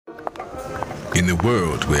In a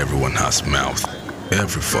world where everyone has mouth,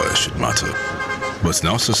 every voice should matter. But in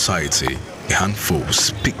our society, a handful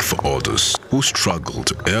speak for others who struggle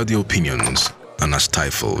to air their opinions and are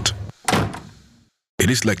stifled. It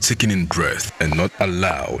is like taking in breath and not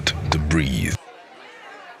allowed to breathe.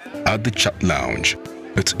 At the Chat Lounge,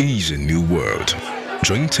 it is a new world.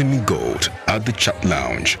 Join Timmy Gold at the Chat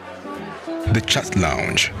Lounge. The Chat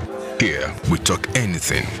Lounge. Here we talk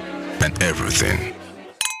anything and everything.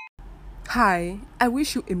 Hi, I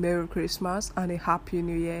wish you a Merry Christmas and a Happy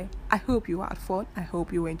New Year. I hope you had fun. I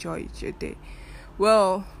hope you enjoyed your day.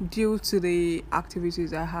 Well, due to the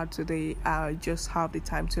activities I had today, I just have the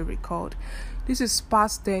time to record. This is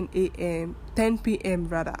past 10 p.m.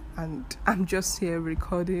 rather, and I'm just here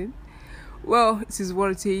recording. Well, it is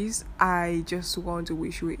what it is. I just want to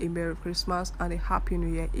wish you a Merry Christmas and a Happy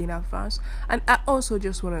New Year in advance. And I also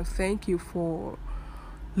just want to thank you for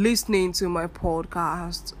listening to my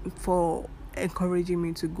podcast, for encouraging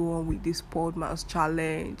me to go on with this Podmas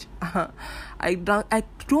challenge. I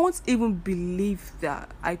don't even believe that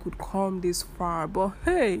I could come this far, but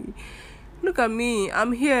hey, look at me,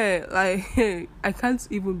 I'm here. Like, hey, I can't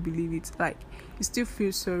even believe it. Like, it still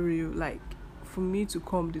feels so real, like, for me to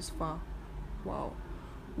come this far. Wow.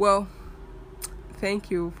 Well, thank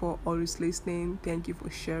you for always listening. Thank you for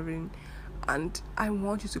sharing, and I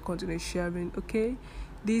want you to continue sharing. Okay,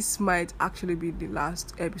 this might actually be the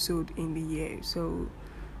last episode in the year, so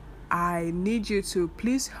I need you to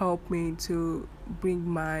please help me to bring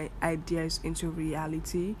my ideas into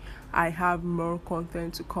reality. I have more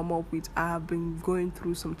content to come up with. I have been going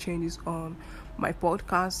through some changes on my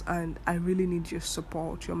podcast, and I really need your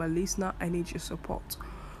support. You're my listener. I need your support.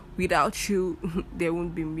 Without you, there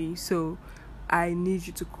won't be me. So I need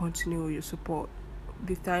you to continue your support.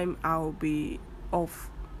 The time I'll be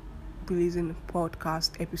off releasing a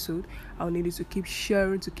podcast episode, I'll need you to keep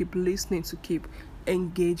sharing, to keep listening, to keep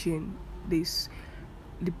engaging the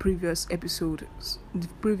previous episodes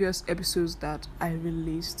that I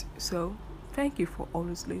released. So thank you for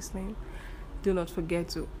always listening. Do not forget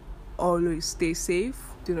to always stay safe.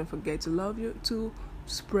 Do not forget to love you, to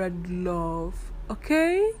spread love.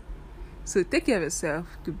 Okay, so take care of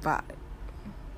yourself. Goodbye.